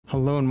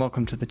Hello and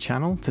welcome to the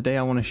channel. Today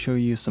I want to show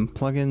you some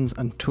plugins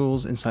and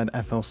tools inside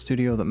FL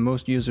Studio that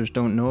most users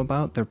don't know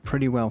about. They're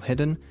pretty well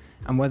hidden,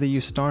 and whether you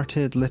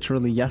started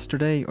literally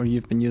yesterday or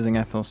you've been using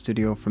FL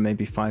Studio for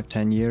maybe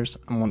 5-10 years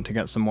and want to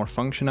get some more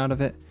function out of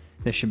it,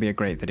 this should be a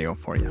great video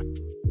for you.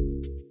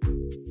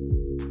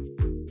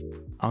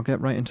 I'll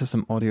get right into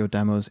some audio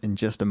demos in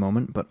just a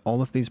moment, but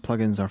all of these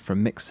plugins are for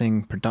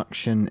mixing,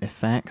 production,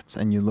 effects,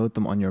 and you load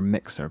them on your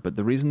mixer. But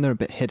the reason they're a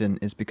bit hidden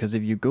is because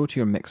if you go to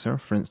your mixer,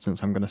 for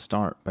instance, I'm going to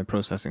start by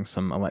processing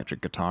some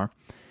electric guitar.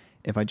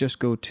 If I just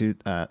go to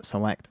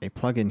select a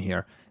plugin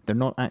here, they're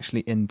not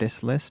actually in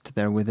this list,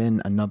 they're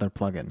within another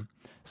plugin.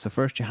 So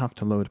first you have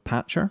to load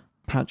Patcher.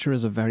 Patcher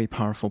is a very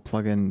powerful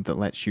plugin that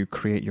lets you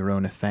create your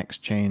own effects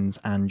chains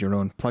and your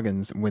own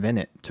plugins within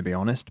it, to be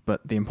honest.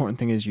 But the important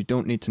thing is you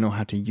don't need to know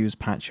how to use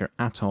Patcher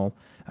at all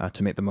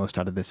to make the most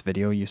out of this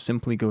video. You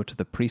simply go to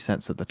the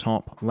presets at the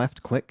top,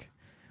 left click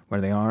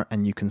where they are,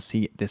 and you can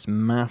see this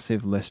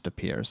massive list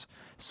appears.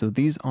 So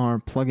these are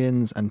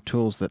plugins and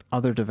tools that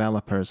other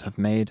developers have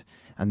made,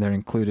 and they're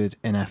included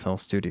in FL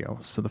Studio.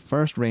 So the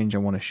first range I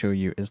want to show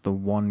you is the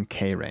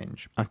 1K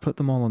range. I've put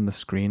them all on the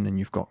screen, and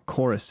you've got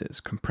choruses,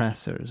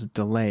 compressors,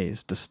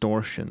 delays,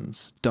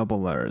 distortions,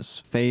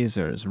 doublers,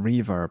 phasers,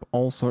 reverb,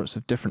 all sorts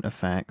of different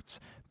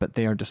effects, but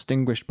they are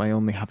distinguished by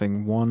only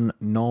having one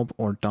knob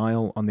or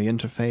dial on the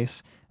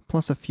interface,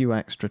 plus a few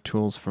extra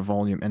tools for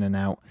volume in and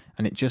out,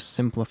 and it just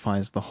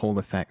simplifies the whole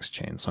effects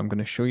chain. So I'm going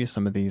to show you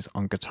some of these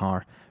on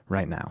guitar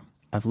right now.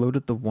 I've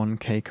loaded the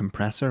 1K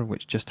compressor,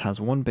 which just has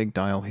one big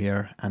dial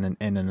here and an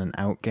in and an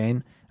out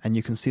gain, and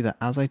you can see that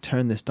as I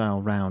turn this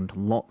dial round,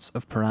 lots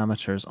of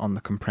parameters on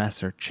the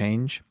compressor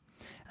change.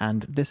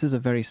 And this is a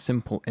very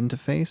simple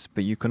interface,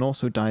 but you can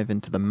also dive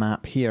into the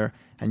map here,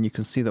 and you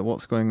can see that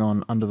what's going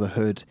on under the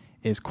hood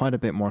is quite a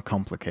bit more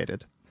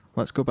complicated.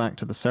 Let's go back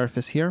to the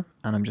surface here,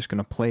 and I'm just going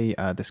to play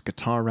this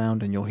guitar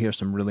round, and you'll hear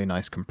some really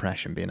nice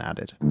compression being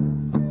added.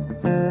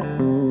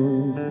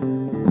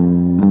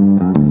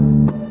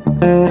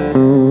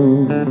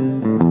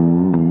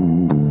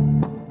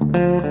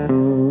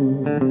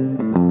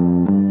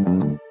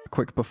 A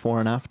quick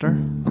before and after.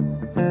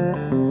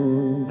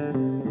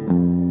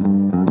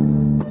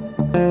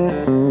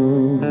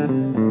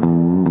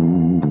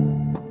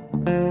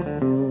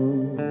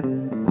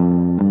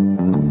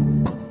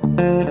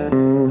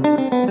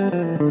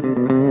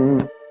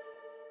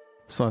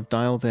 So I've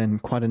dialed in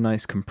quite a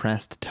nice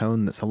compressed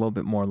tone that's a little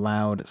bit more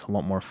loud, it's a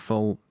lot more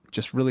full,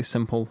 just really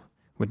simple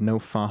with no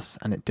fuss,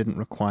 and it didn't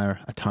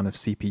require a ton of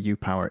CPU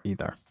power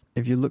either.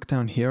 If you look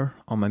down here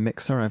on my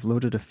mixer, I've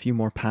loaded a few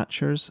more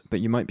patchers, but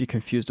you might be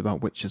confused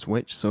about which is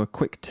which, so a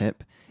quick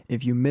tip: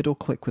 if you middle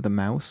click with a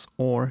mouse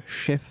or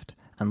shift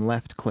and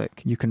left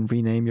click, you can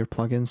rename your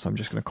plugin. So I'm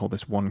just going to call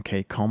this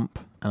 1K comp,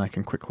 and I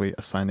can quickly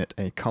assign it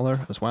a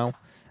color as well,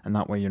 and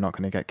that way you're not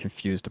going to get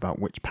confused about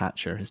which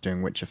patcher is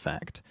doing which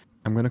effect.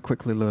 I'm going to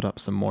quickly load up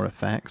some more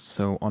effects.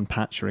 So on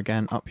Patcher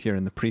again, up here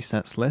in the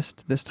presets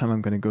list, this time I'm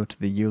going to go to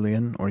the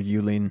Ulean or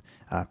Ulean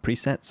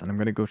presets, and I'm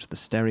going to go to the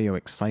stereo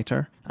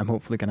exciter. I'm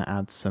hopefully going to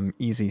add some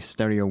easy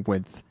stereo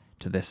width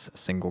to this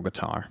single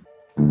guitar.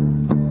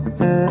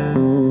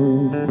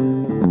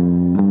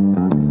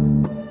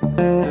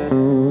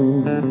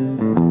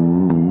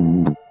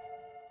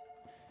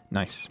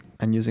 Nice.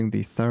 And using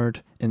the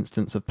third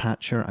instance of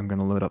Patcher, I'm going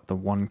to load up the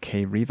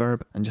 1K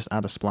reverb and just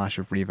add a splash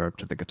of reverb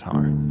to the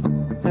guitar.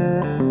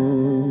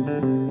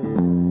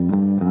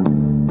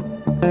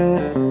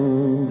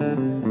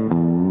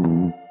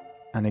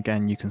 And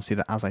again, you can see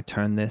that as I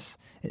turn this,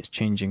 it's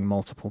changing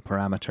multiple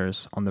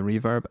parameters on the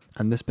reverb.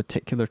 And this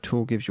particular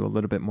tool gives you a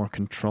little bit more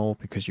control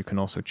because you can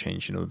also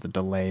change, the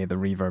delay, the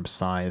reverb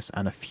size,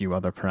 and a few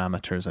other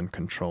parameters and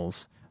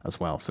controls as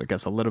well. So it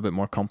gets a little bit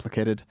more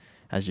complicated,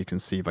 as you can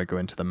see if I go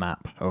into the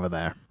map over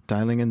there.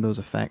 Dialing in those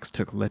effects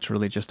took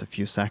literally just a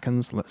few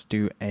seconds. Let's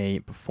do a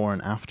before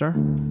and after.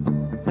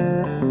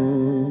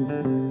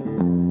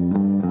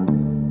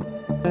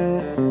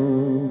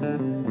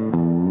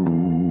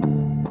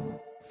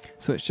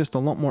 So it's just a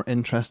lot more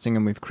interesting,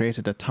 and we've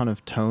created a ton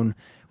of tone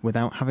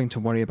without having to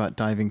worry about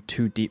diving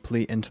too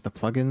deeply into the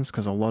plugins,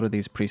 because a lot of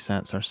these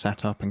presets are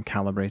set up and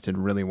calibrated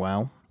really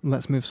well.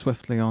 Let's move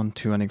swiftly on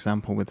to an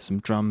example with some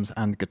drums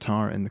and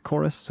guitar in the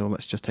chorus, so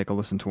let's just take a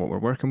listen to what we're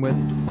working with.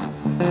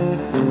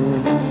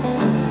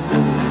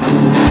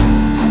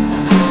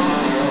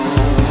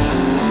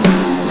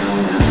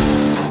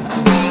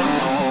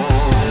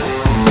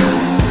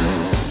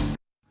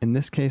 In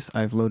this case,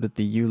 I've loaded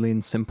the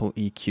Ulean Simple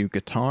EQ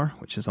guitar,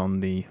 which is on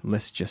the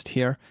list just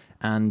here,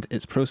 and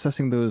it's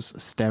processing those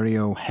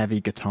stereo heavy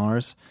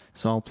guitars.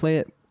 So I'll play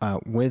it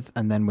with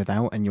and then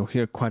without, and you'll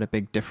hear quite a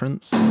big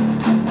difference.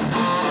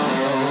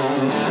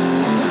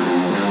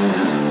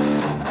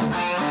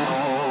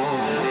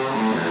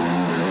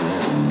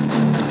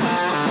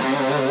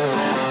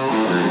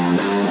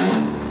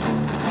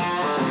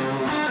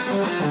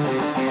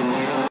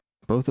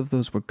 Both of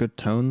those were good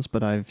tones,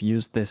 but I've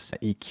used this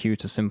EQ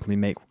to simply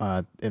make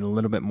it a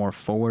little bit more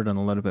forward and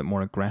a little bit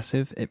more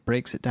aggressive. It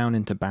breaks it down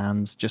into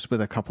bands just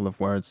with a couple of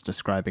words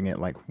describing it,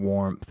 like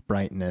warmth,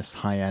 brightness,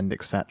 high end,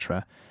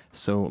 etc.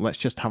 So let's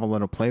just have a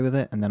little play with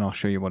it and then I'll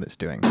show you what it's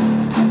doing.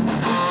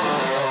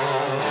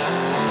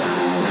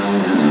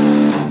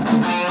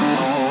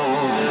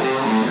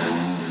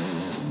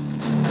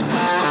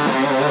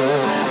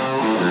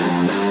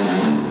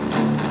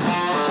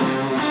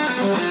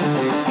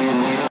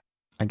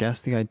 I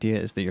guess the idea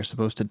is that you're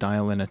supposed to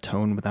dial in a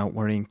tone without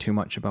worrying too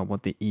much about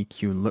what the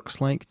EQ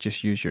looks like,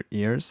 just use your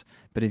ears.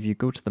 But if you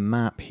go to the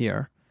map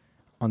here,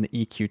 on the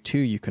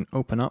EQ2 you can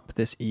open up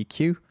this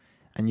EQ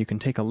and you can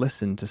take a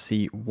listen to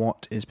see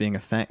what is being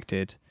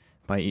affected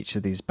by each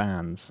of these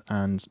bands.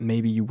 And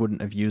maybe you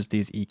wouldn't have used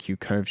these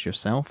EQ curves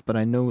yourself, but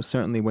I know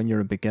certainly when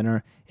you're a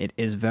beginner it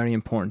is very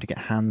important to get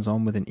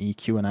hands-on with an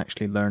EQ and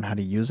actually learn how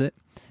to use it.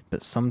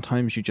 But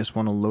sometimes you just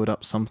want to load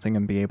up something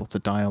and be able to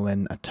dial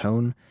in a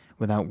tone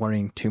without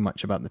worrying too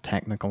much about the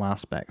technical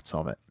aspects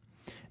of it.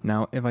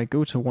 Now, if I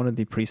go to one of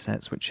the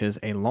presets which is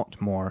a lot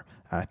more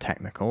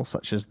technical,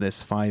 such as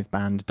this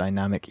 5-band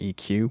dynamic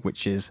EQ,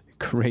 which is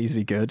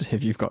crazy good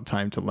if you've got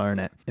time to learn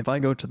it. If I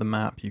go to the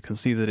map, you can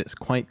see that it's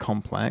quite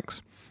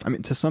complex. I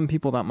mean, to some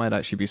people that might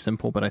actually be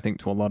simple, but I think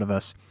to a lot of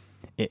us,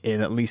 it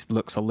at least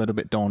looks a little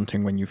bit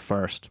daunting when you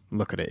first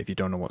look at it if you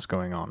don't know what's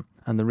going on.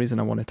 And the reason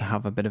I wanted to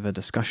have a bit of a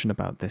discussion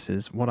about this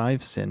is what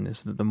I've seen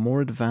is that the more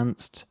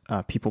advanced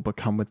people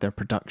become with their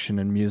production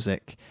and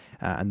music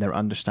and their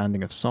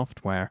understanding of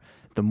software,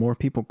 the more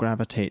people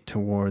gravitate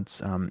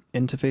towards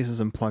interfaces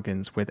and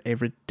plugins with a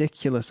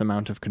ridiculous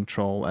amount of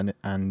control and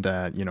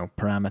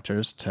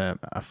parameters to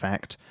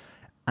affect,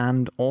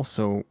 and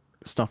also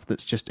stuff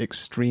that's just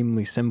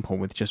extremely simple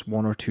with just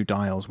 1 or 2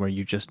 dials where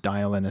you just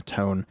dial in a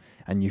tone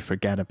and you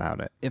forget about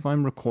it. If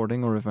I'm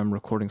recording or if I'm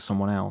recording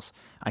someone else,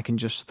 I can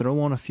just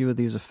throw on a few of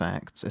these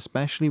effects,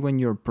 especially when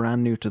you're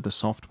brand new to the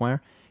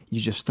software.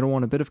 You just throw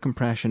on a bit of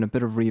compression, a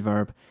bit of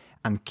reverb,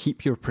 and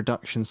keep your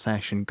production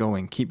session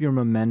going. Keep your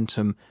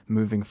momentum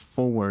moving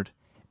forward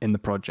in the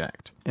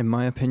project. In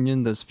my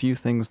opinion, there's few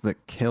things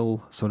that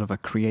kill sort of a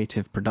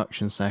creative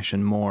production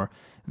session more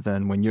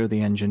than when you're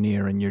the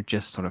engineer and you're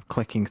just sort of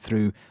clicking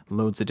through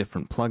loads of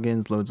different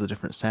plugins, loads of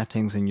different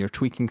settings, and you're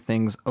tweaking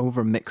things,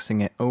 over mixing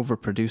it, over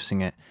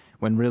producing it,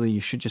 when really you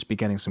should just be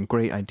getting some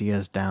great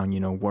ideas down,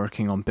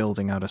 working on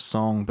building out a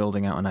song,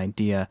 building out an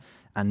idea,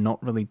 and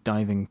not really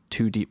diving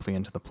too deeply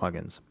into the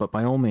plugins. But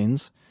by all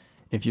means,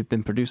 if you've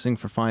been producing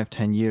for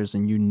 5-10 years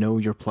and you know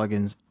your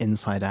plugins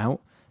inside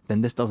out,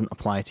 then this doesn't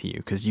apply to you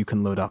because you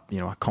can load up,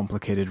 a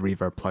complicated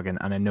reverb plugin,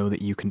 and I know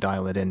that you can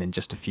dial it in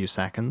just a few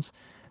seconds.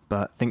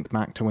 But think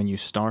back to when you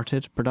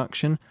started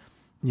production,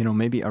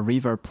 maybe a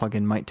reverb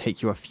plugin might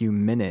take you a few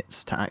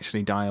minutes to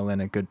actually dial in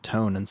a good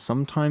tone. And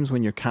sometimes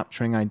when you're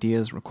capturing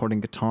ideas, recording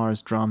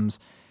guitars, drums,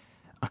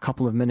 a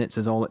couple of minutes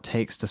is all it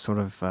takes to sort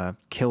of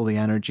kill the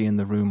energy in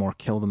the room or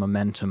kill the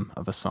momentum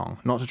of a song.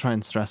 Not to try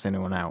and stress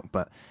anyone out,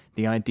 but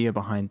the idea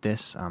behind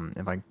this,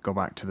 if I go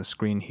back to the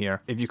screen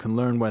here, if you can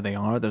learn where they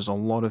are, there's a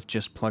lot of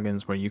just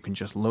plugins where you can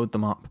just load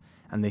them up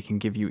and they can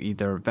give you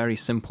either very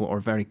simple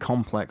or very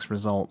complex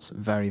results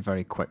very,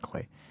 very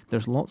quickly.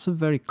 There's lots of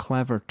very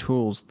clever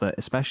tools that,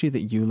 especially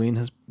that Uline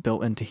has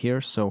built into here,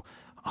 so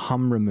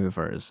hum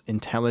removers,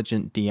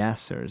 intelligent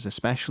de-essers,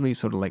 especially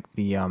sort of like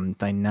the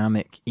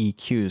dynamic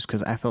EQs,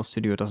 because FL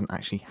Studio doesn't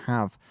actually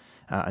have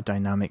a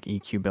dynamic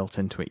EQ built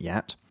into it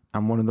yet.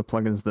 And one of the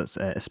plugins that's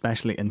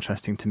especially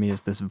interesting to me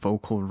is this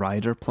vocal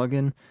rider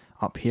plugin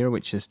up here,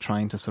 which is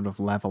trying to sort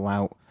of level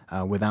out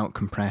without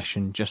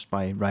compression just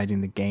by riding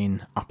the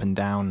gain up and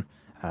down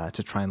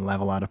to try and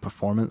level out a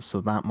performance.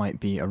 So that might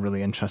be a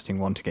really interesting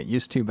one to get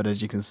used to, but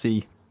as you can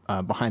see,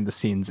 behind the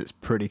scenes it's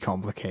pretty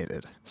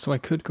complicated. So I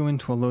could go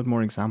into a load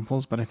more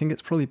examples, but I think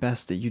it's probably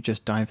best that you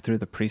just dive through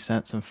the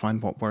presets and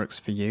find what works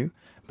for you.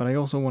 But I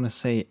also want to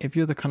say, if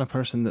you're the kind of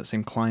person that's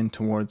inclined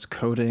towards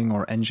coding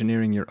or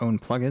engineering your own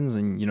plugins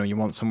and you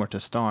want somewhere to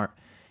start,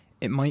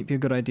 it might be a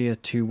good idea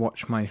to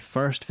watch my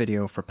first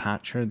video for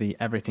Patcher, the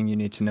Everything You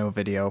Need to Know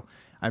video.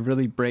 I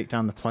really break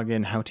down the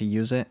plugin, how to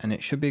use it, and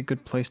it should be a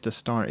good place to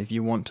start if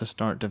you want to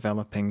start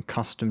developing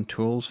custom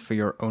tools for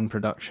your own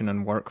production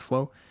and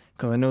workflow.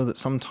 Because I know that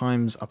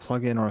sometimes a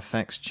plugin or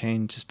effects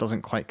chain just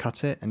doesn't quite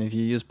cut it, and if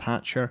you use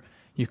Patcher,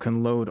 you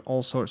can load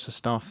all sorts of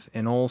stuff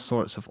in all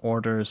sorts of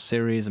orders,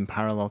 series and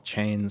parallel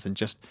chains, and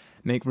just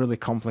make really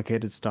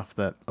complicated stuff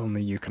that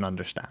only you can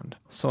understand.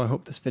 So I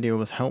hope this video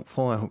was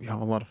helpful. I hope you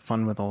have a lot of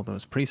fun with all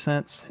those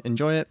presets.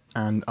 Enjoy it,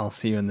 and I'll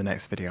see you in the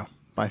next video.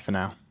 Bye for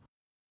now.